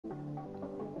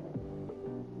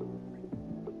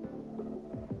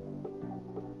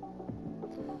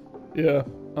Yeah,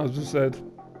 as I said.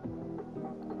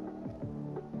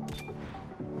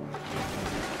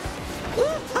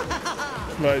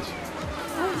 Right.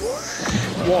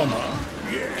 One.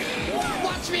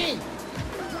 Watch me!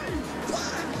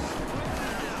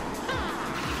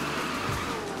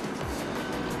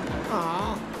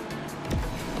 Aww.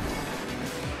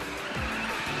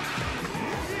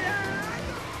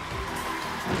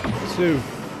 Two.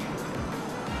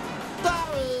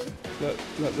 Sorry.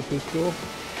 Let the push go.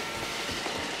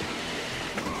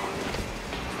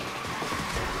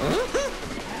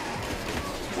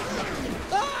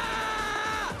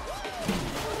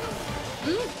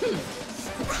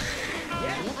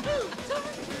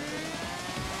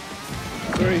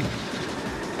 Three.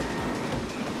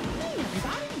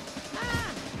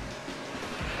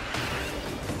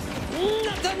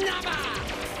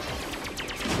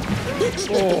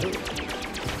 Four.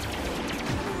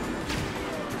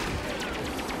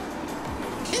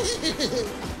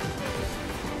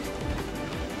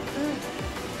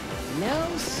 No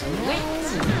sweat.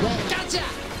 Gotcha.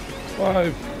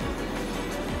 Five.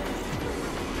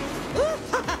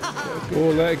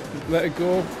 Let it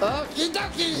go. Okie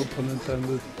dokie. No pun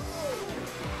intended.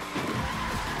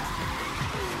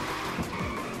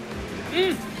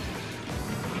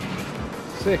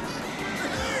 Six.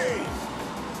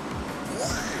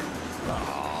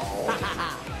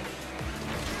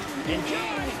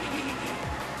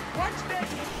 Watch me.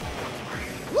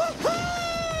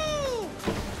 Woohoo!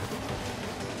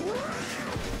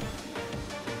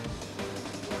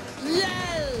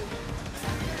 Yeah.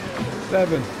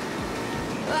 Seven.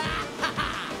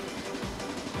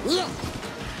 Yeah.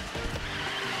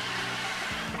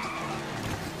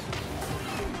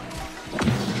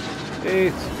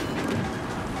 Eight.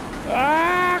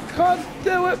 Ah, can't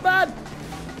do it, man.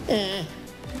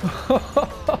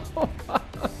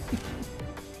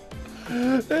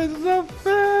 It's not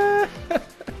fair.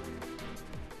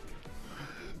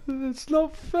 It's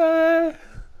not fair.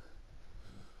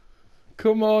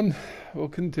 Come on, we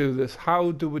can do this.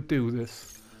 How do we do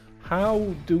this?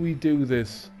 How do we do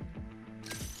this?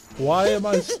 Why am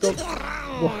I stuck?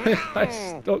 Why am I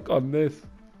stuck on this?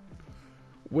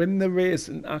 Win the race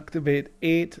and activate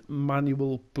 8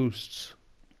 manual boosts.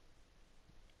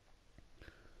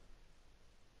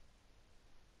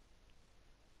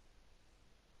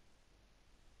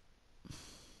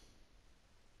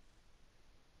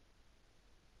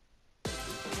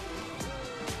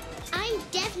 I'm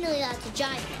definitely not the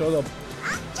giant. Shut up.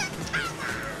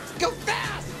 Go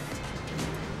fast.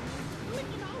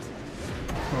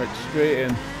 Right, straight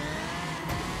in.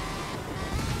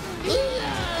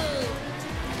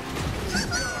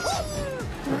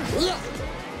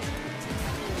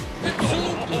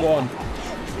 One.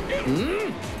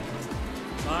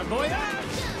 My boy.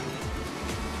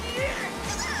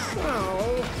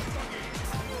 Oh.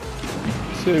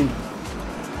 Two.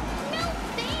 No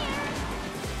fair.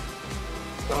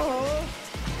 Oh.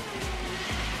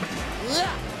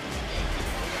 Yeah.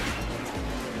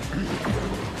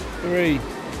 Three.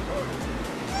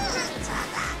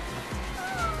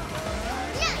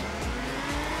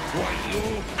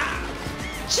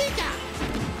 Chica.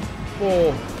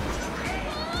 Four.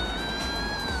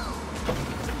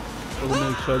 We'll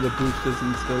make sure the boost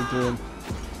isn't still going.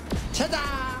 Ta-da.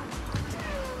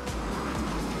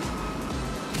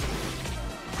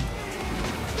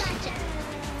 Gotcha.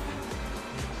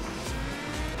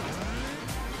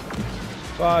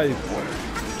 5.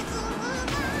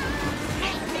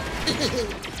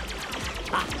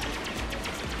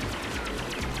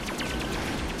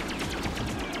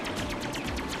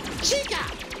 Chica.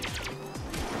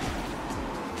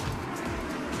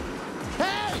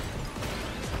 Hey.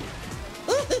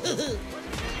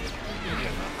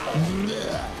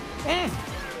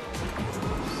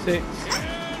 6.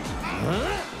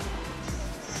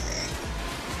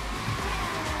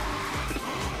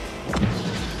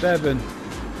 7.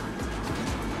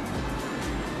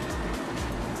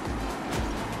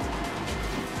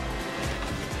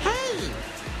 Hey.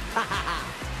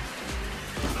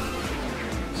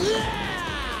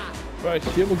 Yeah. Right,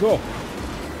 here we go.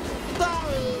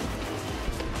 Sorry.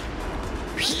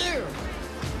 Phew.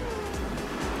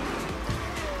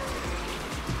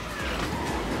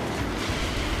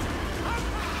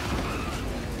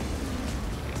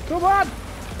 Come on!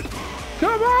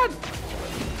 Come on!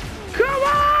 Come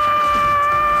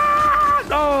on!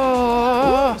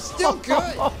 Oh! Still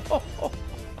good.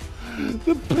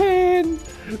 The pain!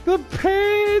 The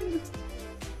pain!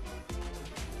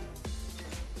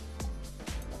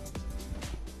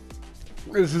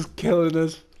 This is killing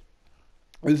us.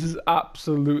 This is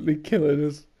absolutely killing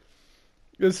us.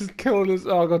 This is killing us.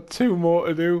 Oh, I got 2 more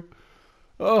to do.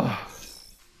 Oh.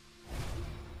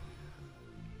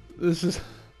 This is...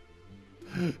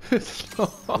 It's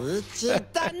not...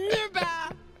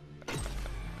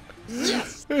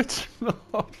 Yes! It's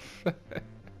not fair.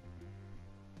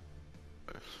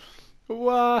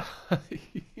 Why?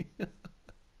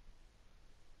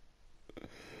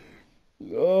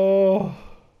 Oh.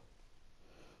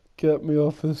 Get me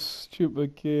off this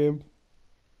stupid game.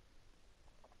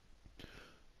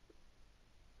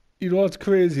 You know what's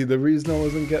crazy? The reason I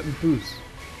wasn't getting boosts.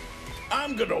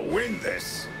 I'm gonna win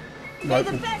this. Right,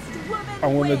 I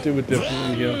want to do it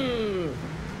differently here.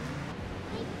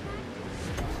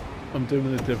 I'm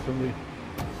doing it differently.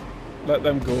 Let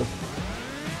them go.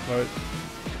 Right.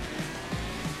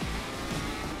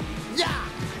 Yeah!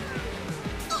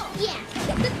 Yeah.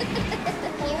 Here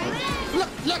I go.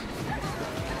 Look, look!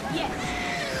 Yes.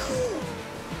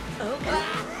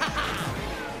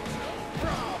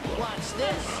 Watch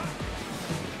this!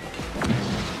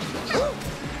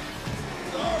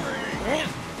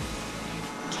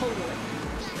 Totally.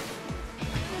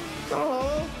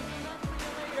 Oh!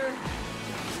 Later.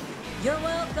 You're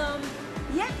welcome.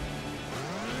 Yep.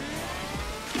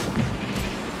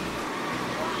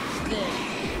 Watch this!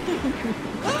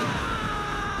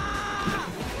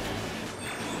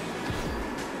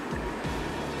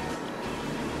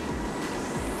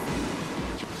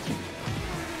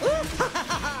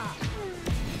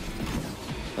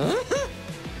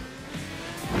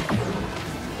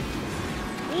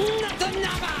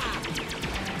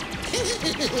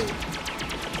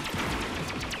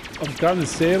 I was gonna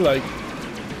say, like,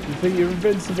 you think you're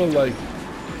invincible, like.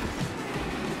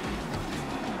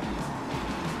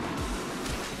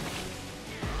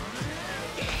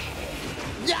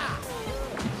 Yeah!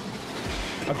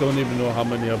 I don't even know how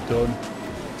many I've done.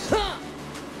 Huh.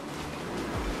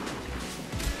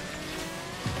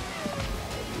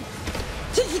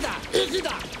 Tikida!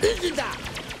 Ikida! Ikida!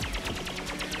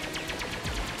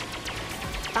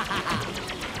 Ha ha ha!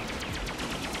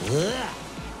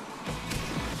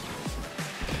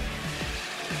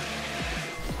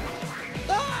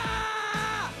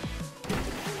 Ah!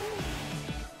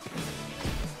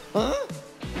 Huh?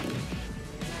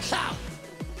 Chow!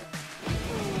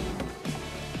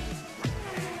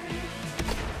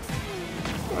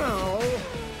 Oh.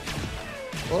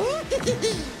 Oh.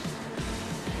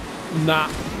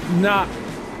 Nah,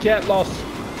 get lost.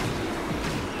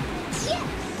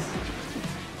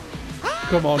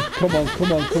 Come on.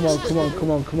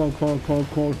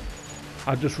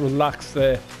 I just relaxed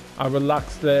there. I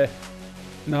relaxed there.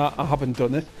 Nah, I haven't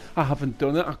done it. I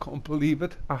can't believe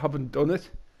it. I haven't done it.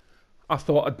 I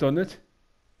thought I'd done it.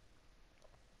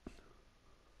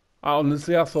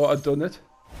 Honestly, I thought I'd done it.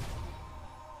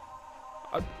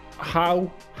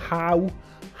 How?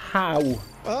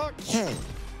 Okay,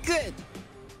 good.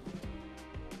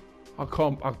 I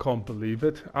can't believe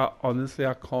it. Honestly,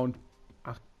 I can't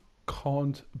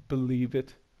believe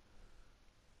it.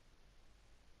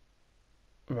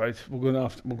 Right, we're going to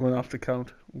have to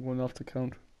count. We're going to have to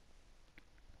count.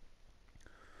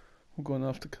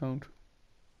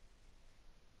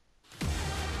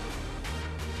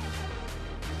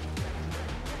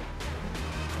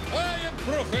 I am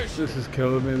professional. This is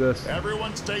killing me, this.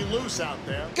 Everyone stay loose out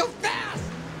there. Go fast!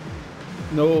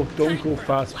 No, don't go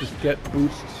fast, just get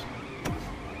boosts.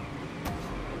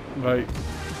 Right.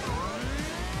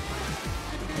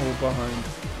 All behind.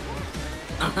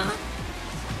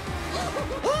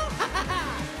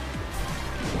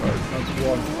 Right, that's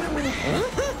one.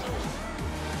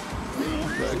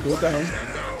 Better go down.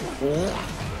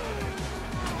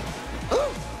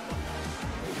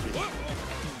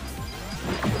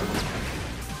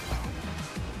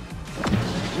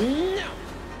 No!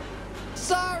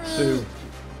 Sorry! Two.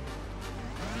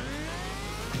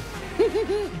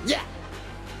 Yeah!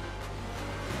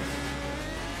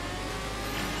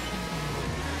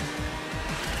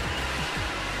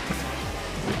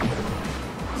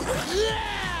 Yeah!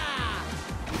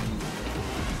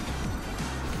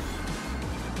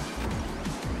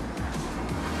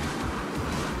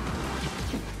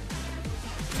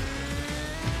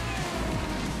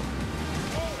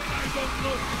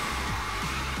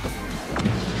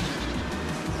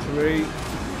 Three.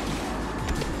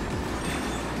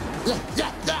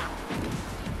 Yeah!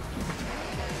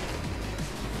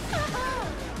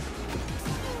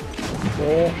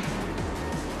 Four.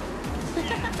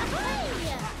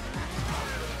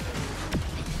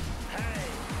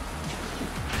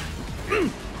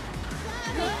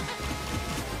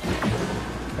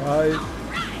 Five.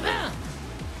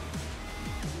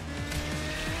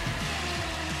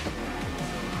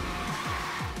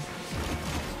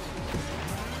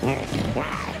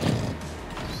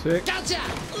 6. Gotcha!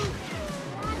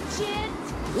 Watch it.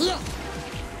 Yeah.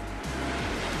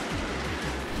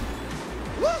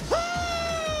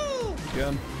 Woohoo!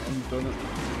 Again, I'm done it.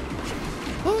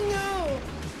 Oh no!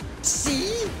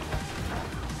 See?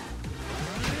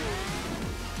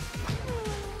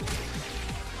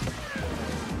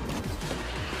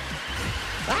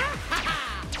 Ah, ha, ha.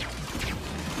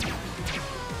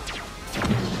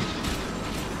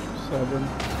 7.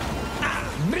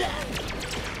 Blah.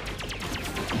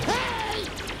 Hey!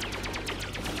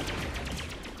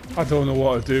 I don't know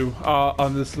what to do.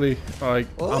 Honestly, like,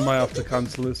 I might have to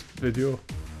cancel this video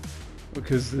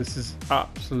because this is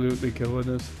absolutely killing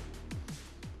us.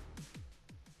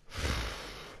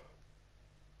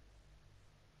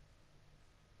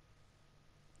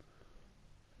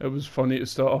 It was funny to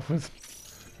start off with.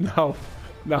 Now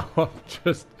I'm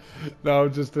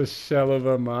just a shell of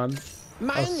a man.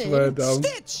 My I swear name down.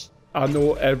 Stitch. I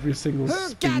know every single Who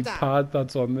speed got that? pad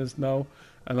that's on this now,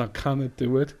 and I cannot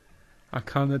do it. I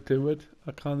cannot do it.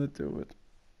 I cannot do it.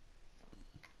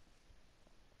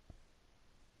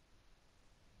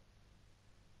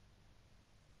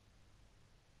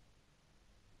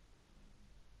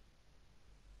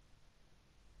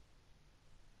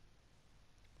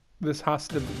 There has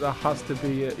to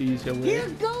be an easier way. Here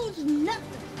goes nothing.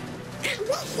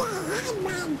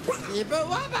 Yibba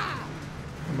wabba.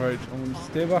 Right, I'm gonna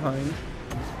stay behind.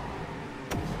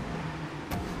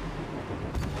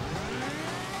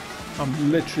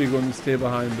 I'm literally going to stay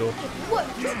behind though. What?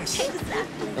 Just chase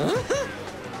after me.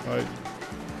 Right.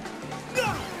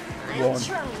 I'm One.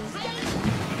 trying.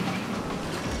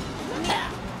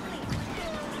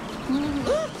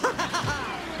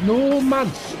 No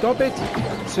man, stop it.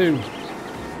 2.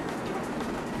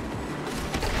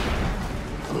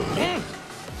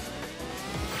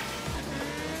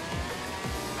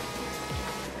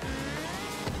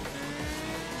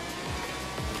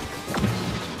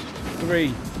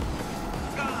 Three.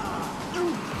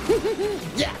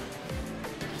 Yeah.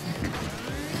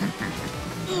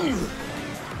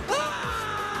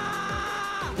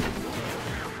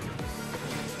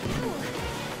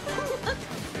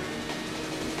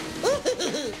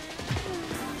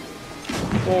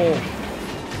 Four.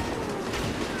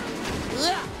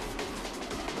 Yeah.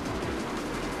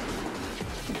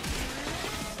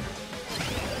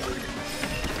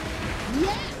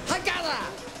 I got her.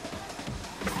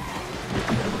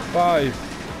 5.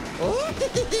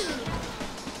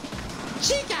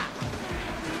 Chica.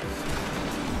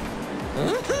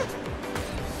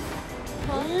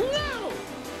 No.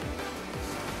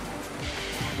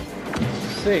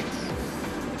 6.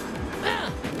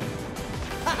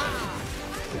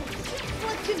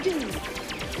 What to do?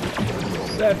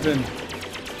 7.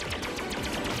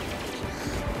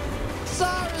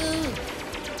 Sorry.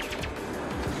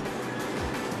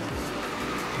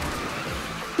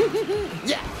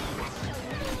 Yeah.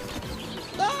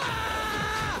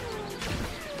 Ah!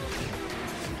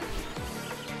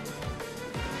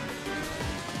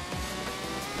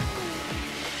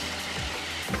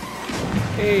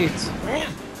 8.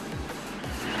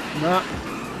 Nah.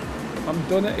 I'm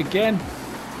done it again.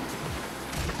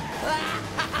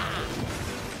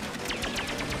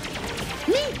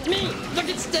 Me. Look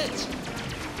at Stitch.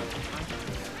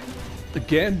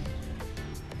 Again.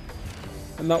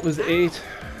 And that was 8.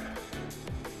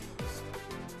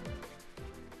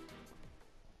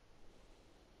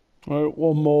 Alright,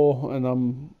 one more and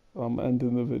I'm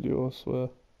ending the video, I swear.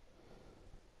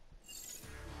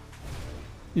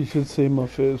 You should see my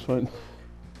face right now.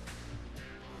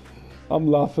 I'm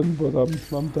laughing, but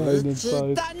I'm dying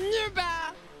inside.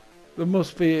 There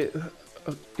must be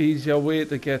an easier way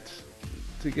to get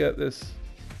this.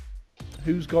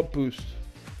 Who's got boost?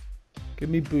 Give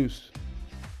me boost.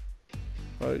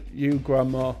 Right, you,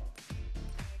 Grandma.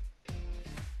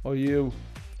 Or you.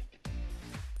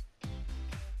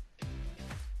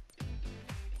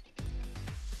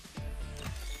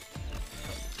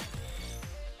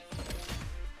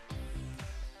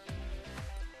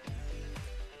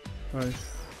 Right.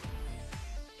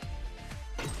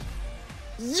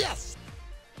 Yes.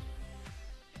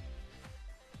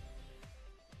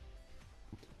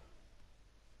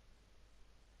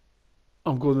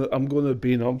 I'm gonna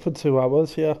be on for 2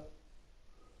 hours here.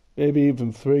 Maybe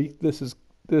even 3. This is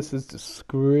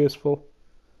disgraceful.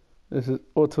 This is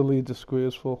utterly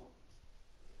disgraceful.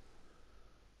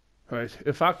 Right,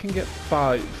 if I can get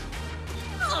 5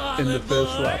 in the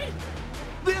first lap.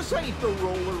 This ain't the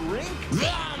roller rink.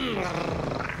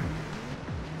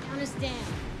 Understand.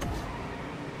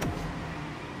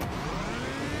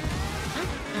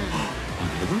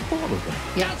 Never thought of that.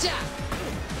 Gotcha.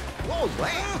 What was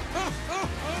that?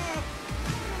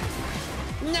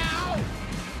 Now!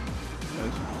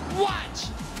 Watch!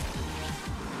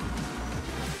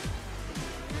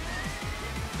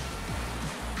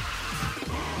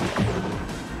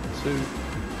 Two.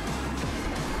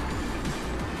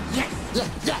 Yes! Yeah,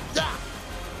 yeah, yeah!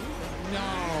 No!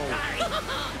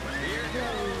 Here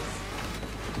goes.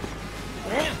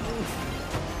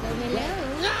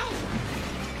 No!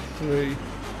 Three.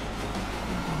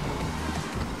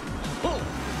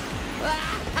 Ah!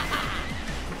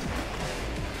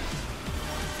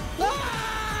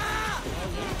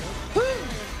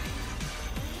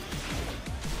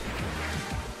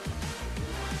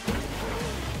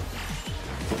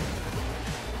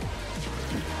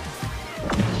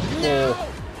 No!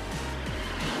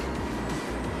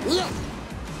 Look!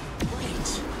 Wait.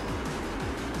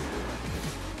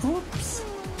 Oops.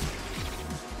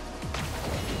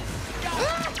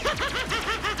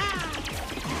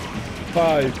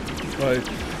 Five. Right.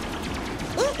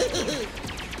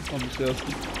 Obviously, I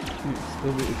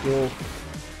still need to go.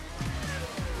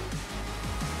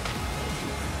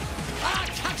 Ah,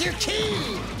 cut your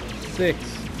key! 6.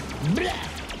 Blah.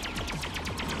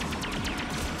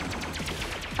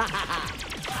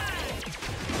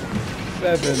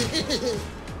 7.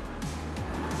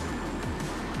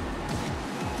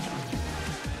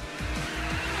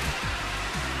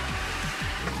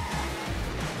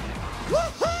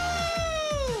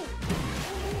 Woohoo!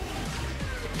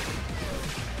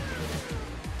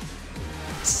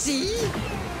 See?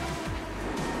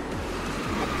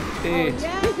 8.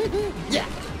 Yeah.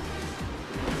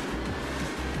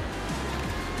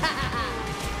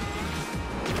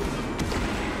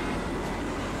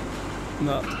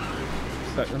 No.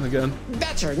 Second again.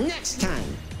 Better next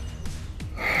time.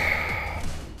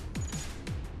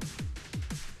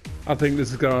 I think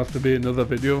this is gonna have to be another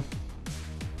video.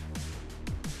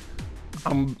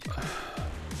 I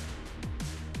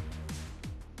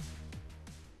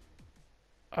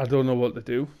don't know what to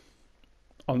do.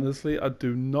 Honestly, I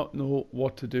do not know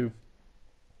what to do.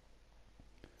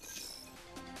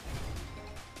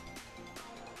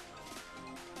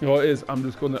 You know what it is? I'm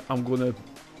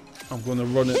gonna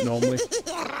run it normally.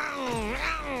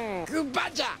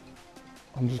 Kubaja!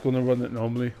 I'm just gonna run it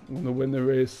normally. I'm gonna win the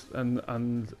race,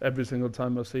 and every single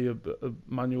time I see a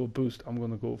manual boost, I'm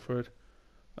gonna go for it.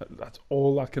 That's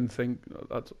all I can think.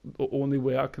 That's the only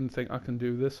way I can think I can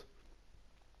do this.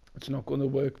 It's not gonna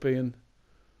work being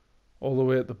all the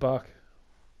way at the back.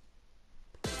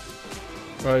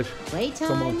 Right.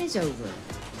 Playtime is over.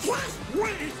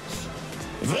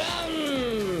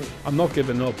 I'm not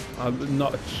giving up.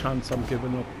 Not a chance I'm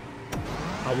giving up.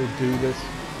 I will do this.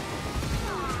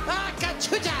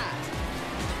 Akachuja!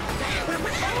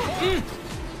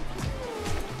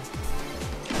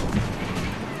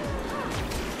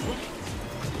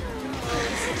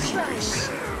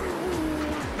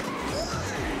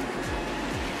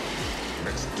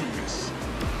 Let's do this.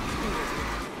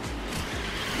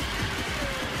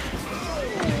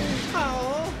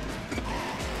 Oh!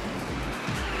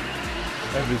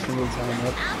 Every single time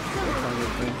up. That kind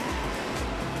of thing.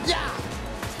 Yeah!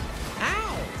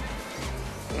 Ow!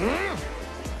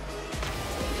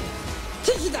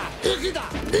 Tikida! Ikida!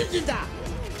 Ikida!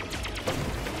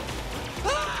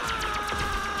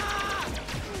 Ah!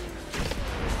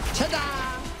 Ta-da!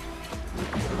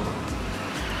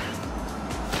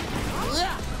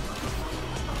 Yeah!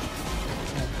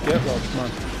 Get lost,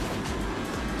 man.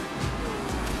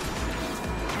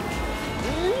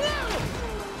 No!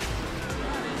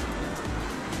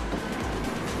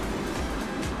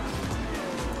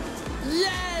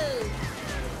 Yay!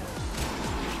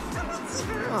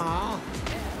 Aw.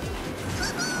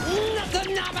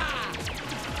 Natanaba!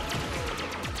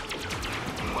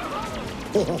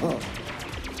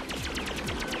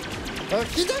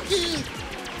 Okie dokie!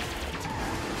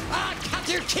 Ah, cut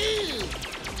your key!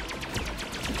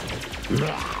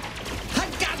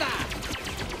 Hagada!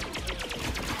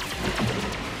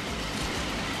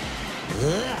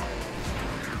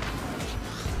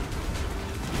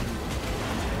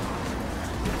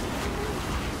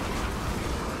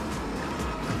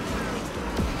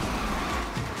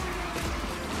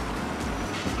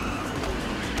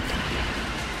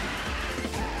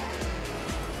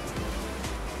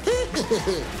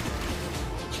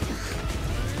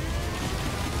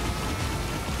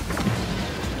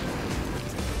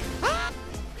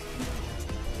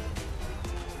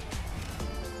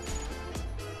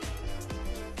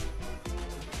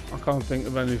 I can't think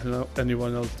of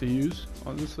anyone else to use,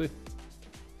 honestly.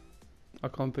 I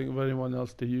can't think of anyone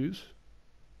else to use.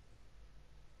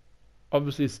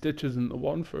 Obviously Stitch isn't the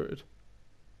one for it.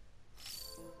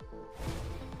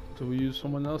 Do we use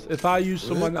someone else? If I use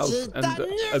someone else and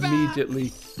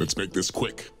immediately... Let's make this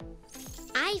quick.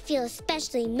 I feel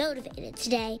especially motivated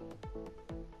today.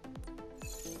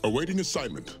 Awaiting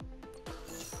assignment.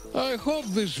 I hope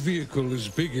this vehicle is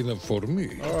big enough for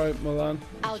me. All right, Milan.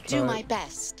 I'll do my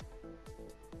best.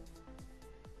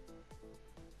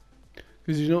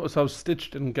 Because you notice how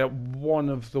Stitch didn't get one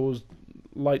of those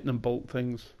lightning bolt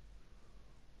things.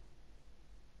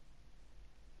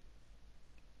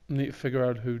 Need to figure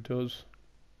out who does.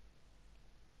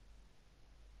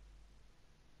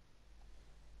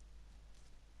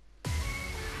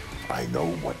 I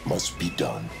know what must be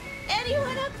done.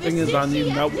 Anyone up Thing is, I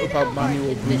knew not about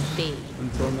manual boost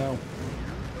until now.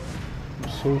 I'm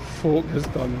so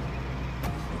focused on it.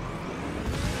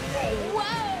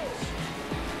 Well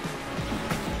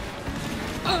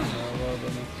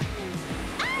done.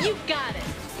 You got it.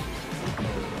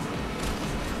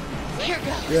 Here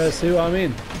goes. Yeah, see what I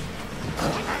mean?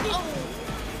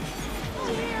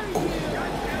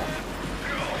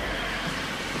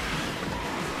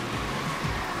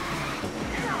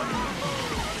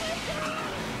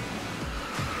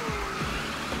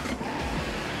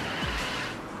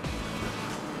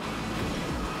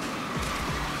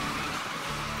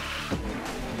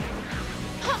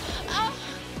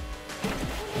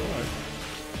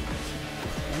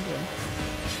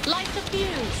 Light the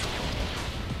fuse.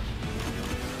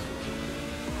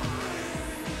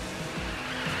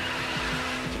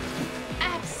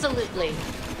 Absolutely.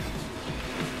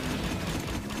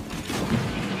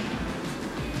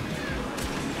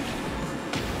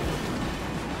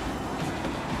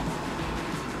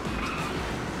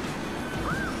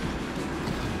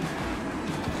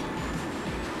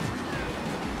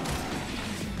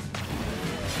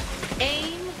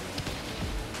 Aim.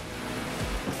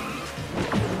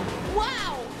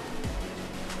 Wow.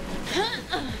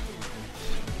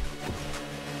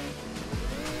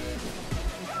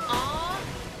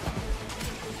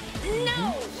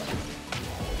 No.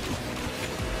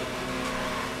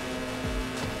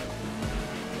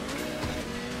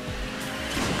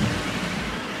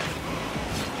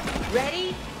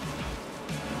 Ready?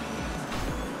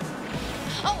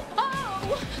 Oh,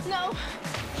 oh, no.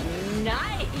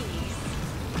 Nice.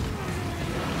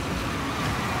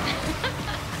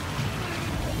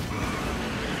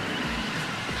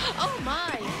 Oh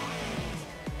my.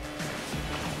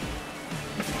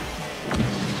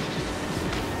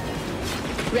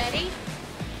 Ready?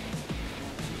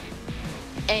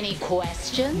 Any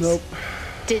questions? Nope.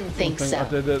 Didn't think I so.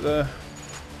 did it there.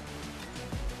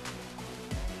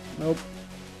 Nope.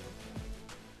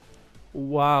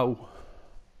 Wow.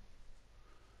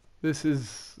 This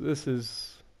is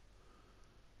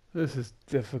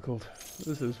difficult.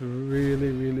 This is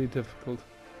really difficult.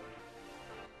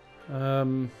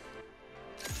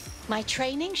 My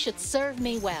training should serve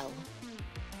me well.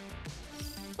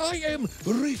 I am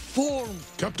reformed.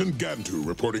 Captain Gantu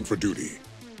reporting for duty.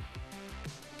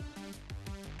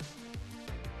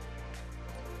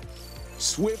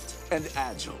 Swift and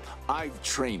agile. I've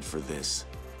trained for this.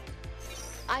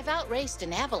 I've outraced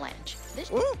an avalanche.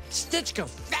 This Ooh, Stitch go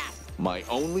fast. My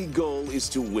only goal is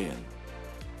to win.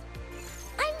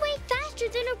 I'm way faster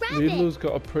than a rabbit. Lilu's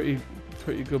got a pretty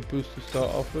good boost to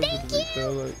start off with. Thank to be you. fair,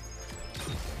 like.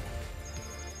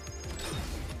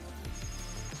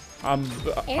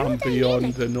 I'm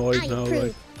beyond annoyed now,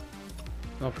 like,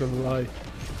 not gonna lie.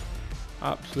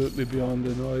 Absolutely beyond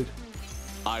annoyed.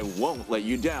 I won't let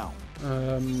you down.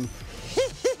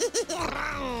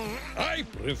 I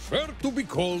prefer to be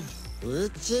called.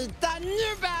 Uchita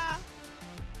Nuba.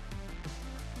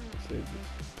 Save this.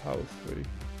 Power 3.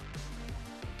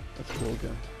 Let's go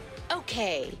again.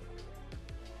 okay.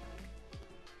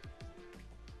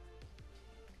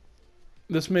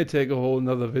 This may take a whole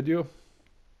nother video.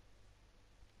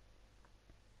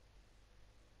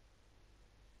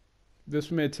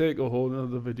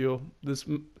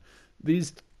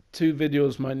 These two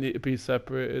videos might need to be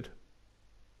separated.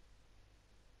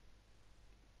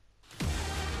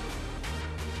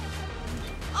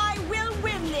 I will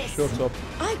win this. Shut up.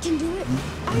 I can do it.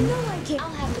 I know I can. I'll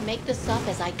have to make this up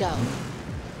as I go.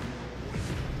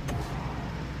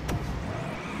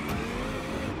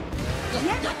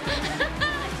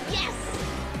 Yes.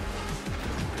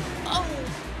 Oh.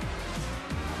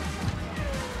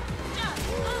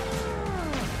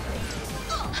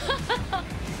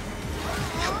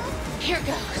 Here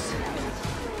goes.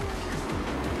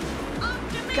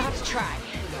 Gotta try.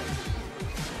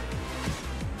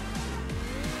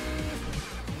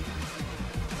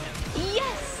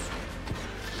 Yes!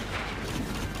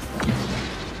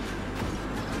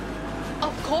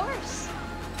 Of course.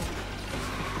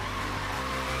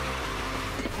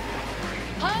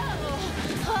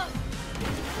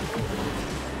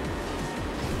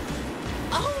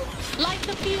 Light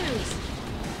the fuse.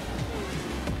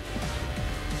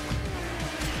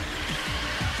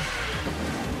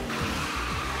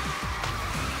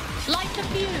 Light the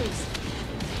fuse.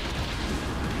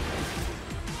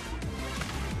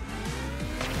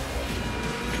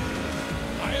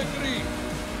 I agree.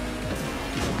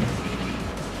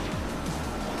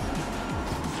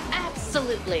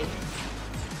 Absolutely.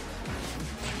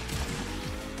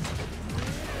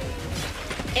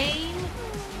 Aim.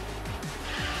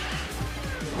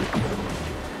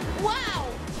 Wow!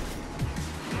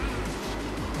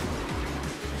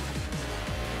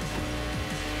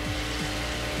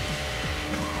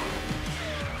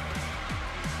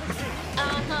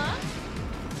 Uh-huh.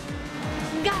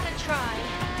 Gotta try.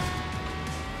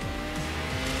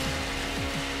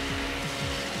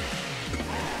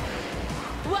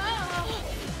 Whoa!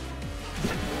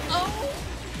 Oh!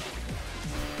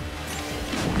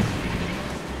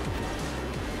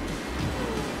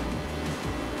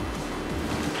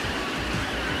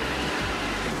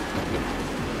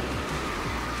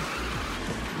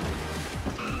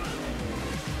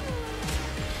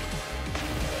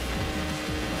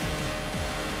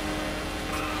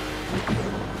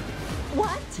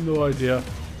 What? No idea.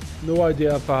 No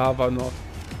idea if I have or not.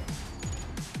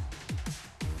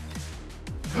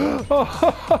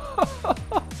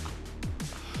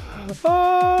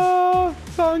 Oh,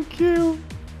 thank you.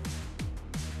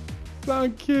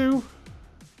 Thank you.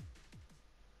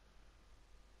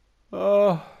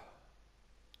 Oh.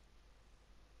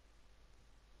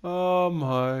 Oh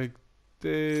my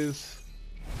days.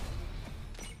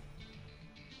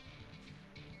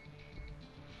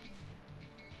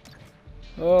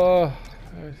 Oh.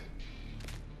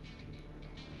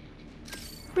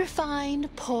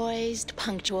 Refined, poised,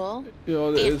 punctual. You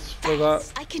know what it is for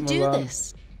that? I can do Milan?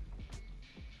 this.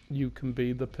 You can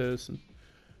be the person.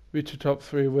 Reach the top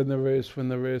 3, win the race,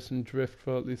 and drift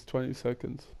for at least 20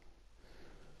 seconds.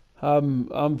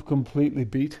 I'm completely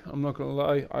beat. I'm not gonna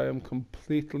lie. I am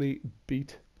completely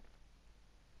beat.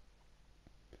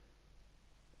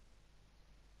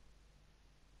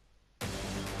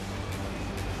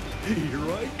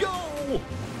 Here I go!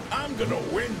 I'm gonna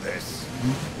win this!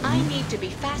 I need to be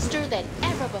faster than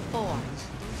ever before.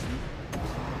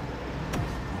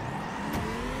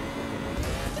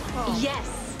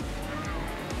 Yes.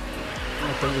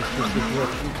 I think it's just a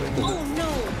direction thing. Isn't Oh it? no.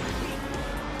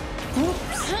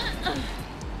 Whoops.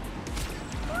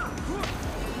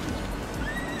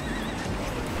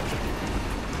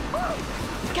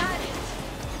 Got it.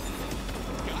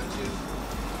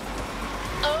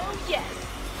 Oh yes.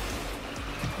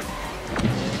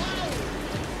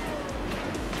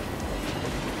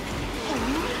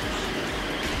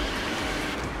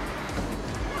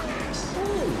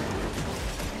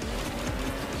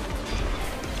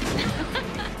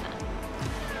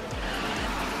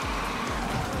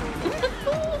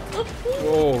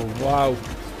 Oh wow.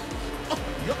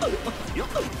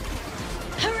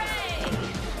 Hooray!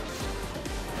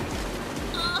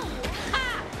 Ha!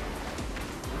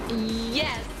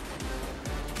 Yes.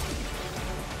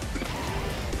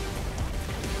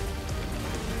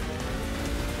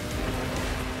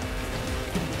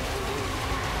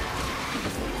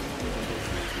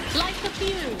 Light the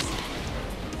fuse.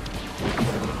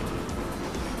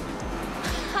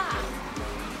 Ha!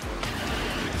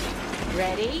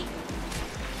 Ready?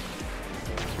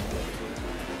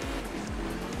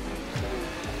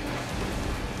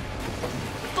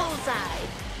 Bullseye.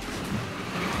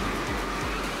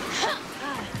 Ha!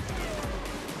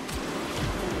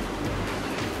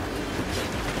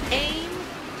 Aim.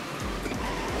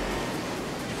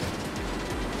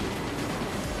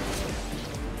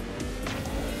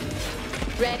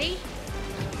 Ready?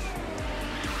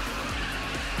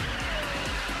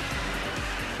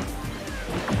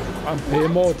 I'm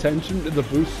paying more attention to the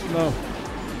boost now.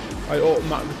 I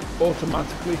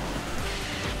automatically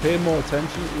pay more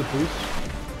attention to the boost.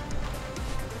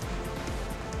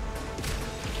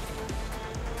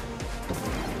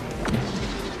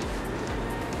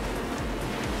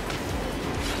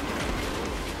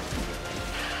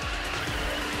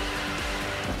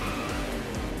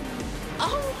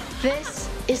 Oh, this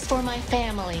is for my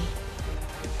family.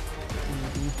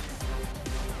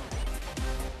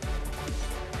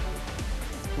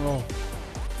 Oh,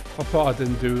 I thought I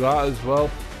didn't do that as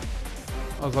well.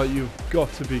 I was like, you've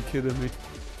got to be kidding me.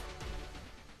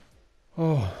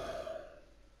 Oh.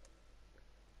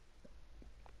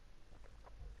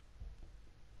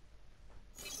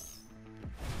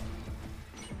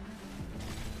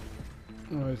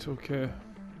 Right, okay.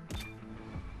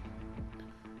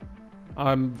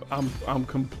 I'm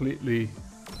completely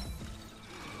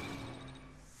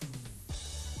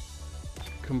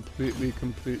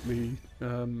completely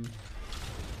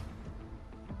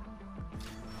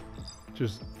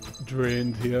just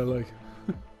drained here, like.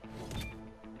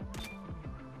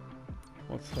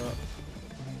 What's that?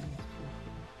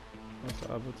 That's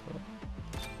Avatar.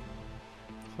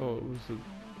 Thought it was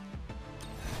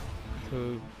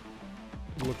to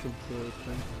look at the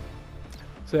thing.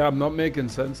 See, I'm not making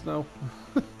sense now.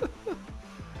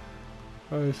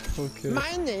 Right, okay.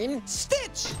 My name,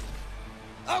 Stitch.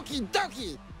 Okie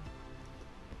dokie.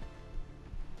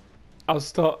 I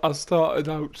started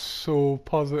out so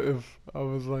positive. I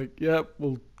was like, yep,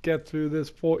 we'll get through this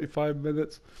 45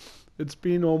 minutes. It's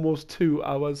been almost 2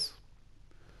 hours.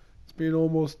 It's been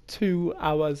almost 2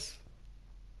 hours.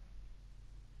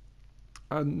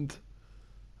 And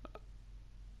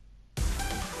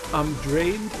I'm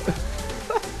drained.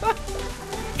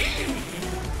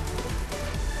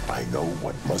 I know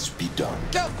what must be done.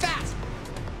 Go fast.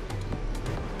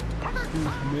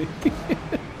 Excuse me.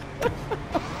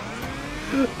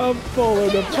 I'm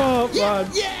falling apart, man.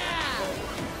 Yeah.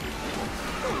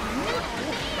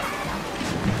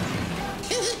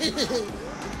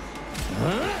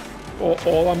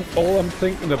 All I'm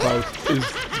thinking about is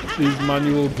these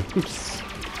manual boosts.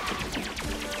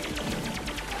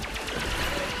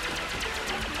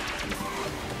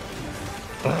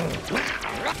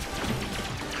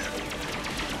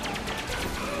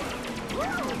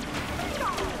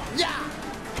 Yeah.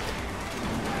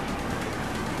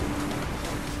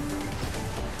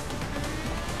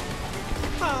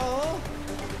 Oh.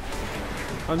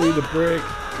 I need a break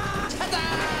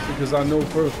because I know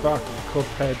for a fact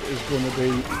Cuphead is going to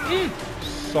be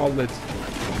solid.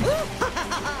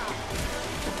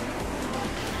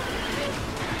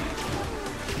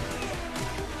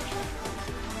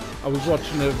 I was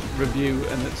watching a review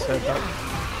and it said that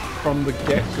from the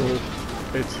get-go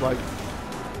it's like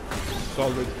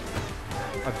solid.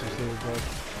 I just said that.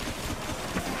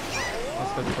 I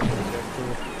said from the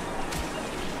get-go.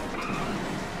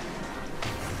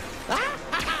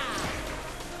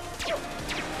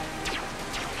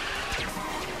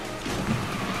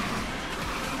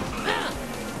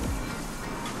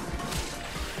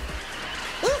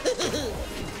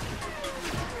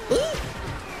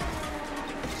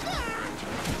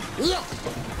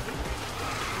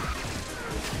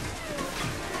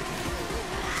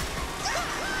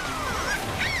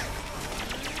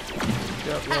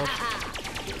 Get lost.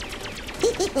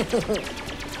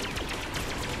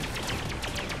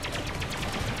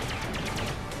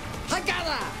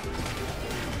 Hagara.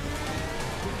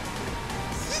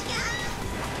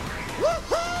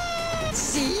 Woohoo!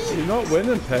 See? You're not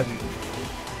winning, Pet.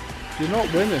 You're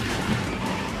not winning.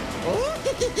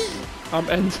 I'm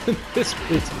ending this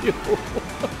video.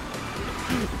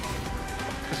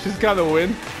 She's gotta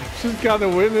win. She's gotta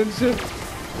win, isn't she?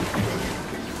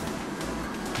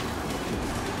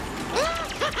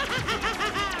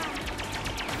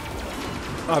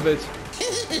 Have it.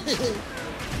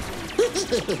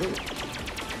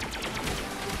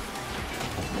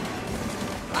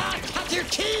 Ah, cut your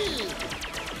key!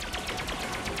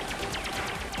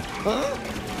 Huh?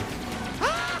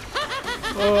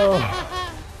 Oh.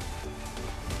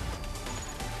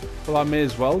 Well, I may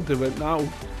as well do it now.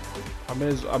 I may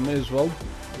as well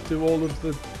do all of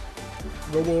the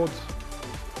rewards.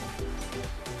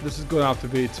 This is going to have to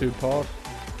be a two-part.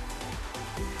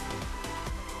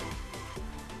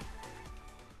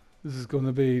 This is going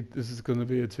to be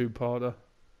a two-parter.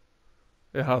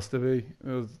 It has to be.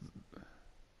 No.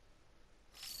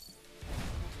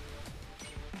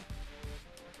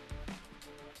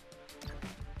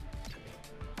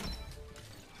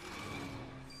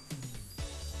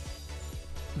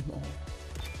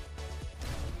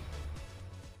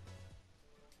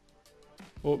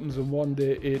 Opens in 1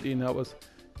 day, 18 hours.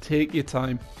 Take your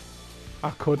time.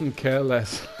 I couldn't care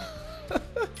less.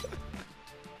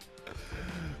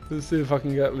 Let's see if I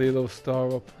can get Lilo's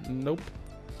star up. Nope.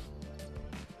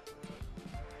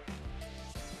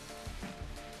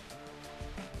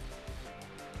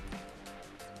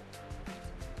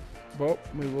 But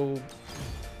we will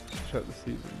check the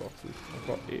season boxes. I've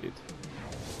got 8.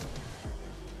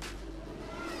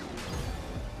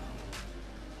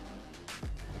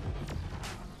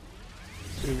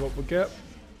 See what we get.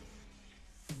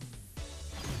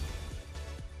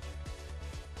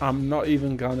 I'm not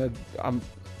even gonna.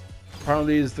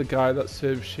 Apparently he's the guy that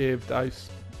serves shaved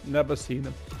ice. Never seen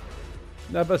him.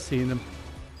 Never seen him.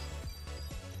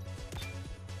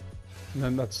 And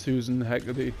then that's Susan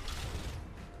Heckley.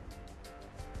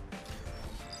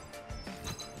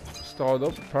 Starred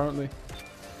up apparently.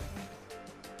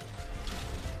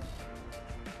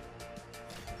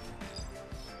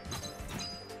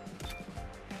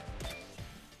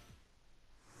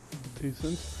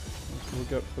 Decent. That's what we'll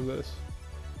get for this.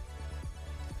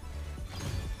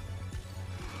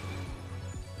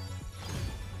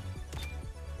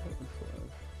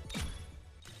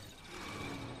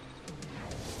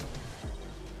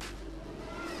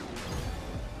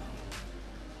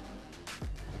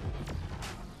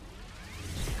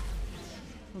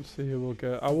 Let's see who we'll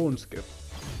get. I won't skip.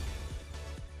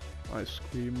 Ice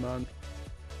cream man.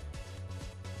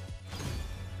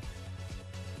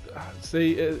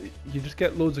 See, you just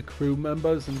get loads of crew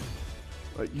members and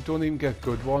like, you don't even get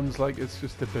good ones. Like, it's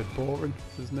just a bit boring,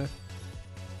 isn't it?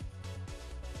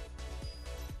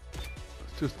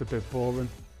 It's just a bit boring.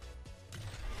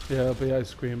 Yeah, it'll be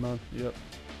ice cream man. Yep.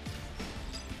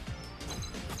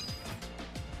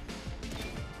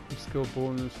 The skill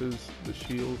bonus is the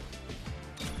shield.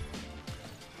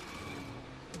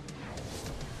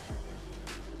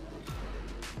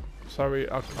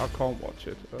 Sorry, I can't watch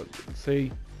it.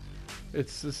 See,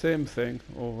 it's the same thing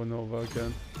over and over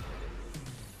again.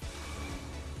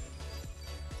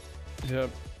 Yep.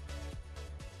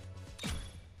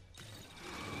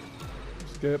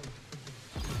 Skip.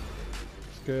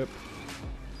 Skip.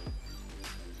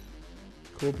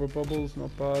 Cobra bubbles,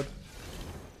 not bad.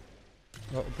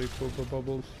 That'll be cobra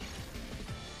bubbles.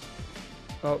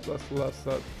 Oh, that's the last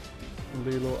that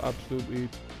Lilo absolutely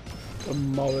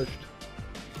demolished.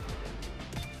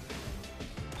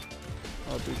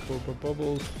 I'll be cobra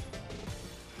bubbles.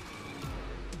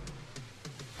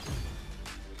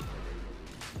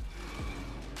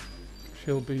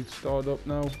 She'll be starred up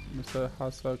now, Mr.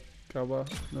 Hasakawa.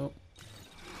 No.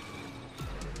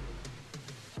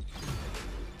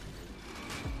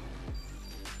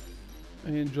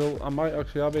 Angel. I might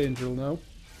actually have Angel now.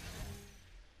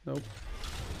 Nope.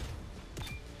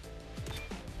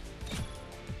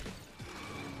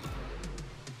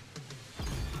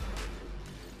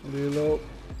 Lilo.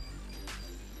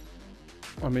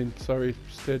 I mean, sorry,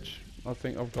 Stitch. I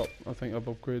think I've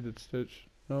upgraded Stitch.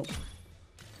 Nope.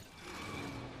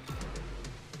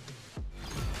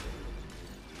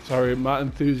 Sorry, my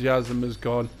enthusiasm is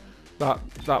gone. That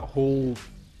whole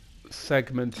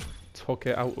segment took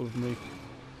it out of me.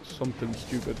 Something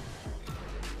stupid.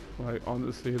 Like,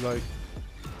 honestly, like,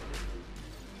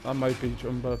 that might be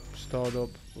Jumbo Startup.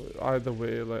 Either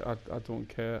way, like, I don't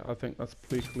care. I think that's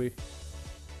Pleakley.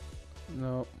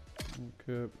 No.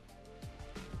 Okay.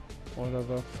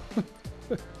 Whatever.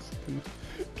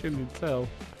 Can you tell?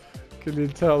 Can you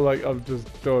tell, like, I'm just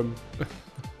done?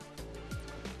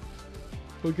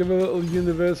 We'll give a little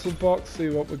universal box, see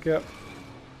what we get.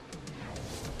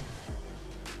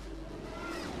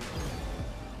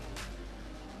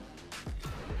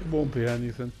 It won't be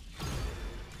anything.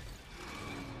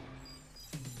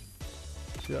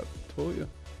 Yep, told you.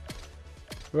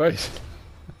 Right.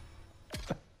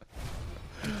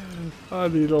 I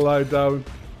need to lie down.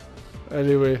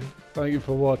 Anyway, thank you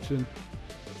for watching.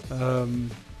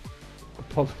 Apologies.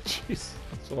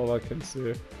 That's all I can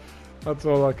say. That's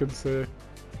all I can say.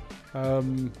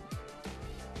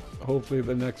 Hopefully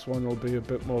the next one will be a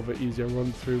bit more of an easier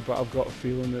run through, but I've got a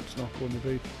feeling it's not going to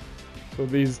be. So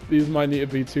these might need to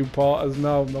be two-parters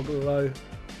now, I'm not gonna lie.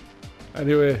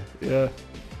 Anyway, yeah.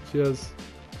 Cheers.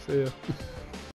 See ya.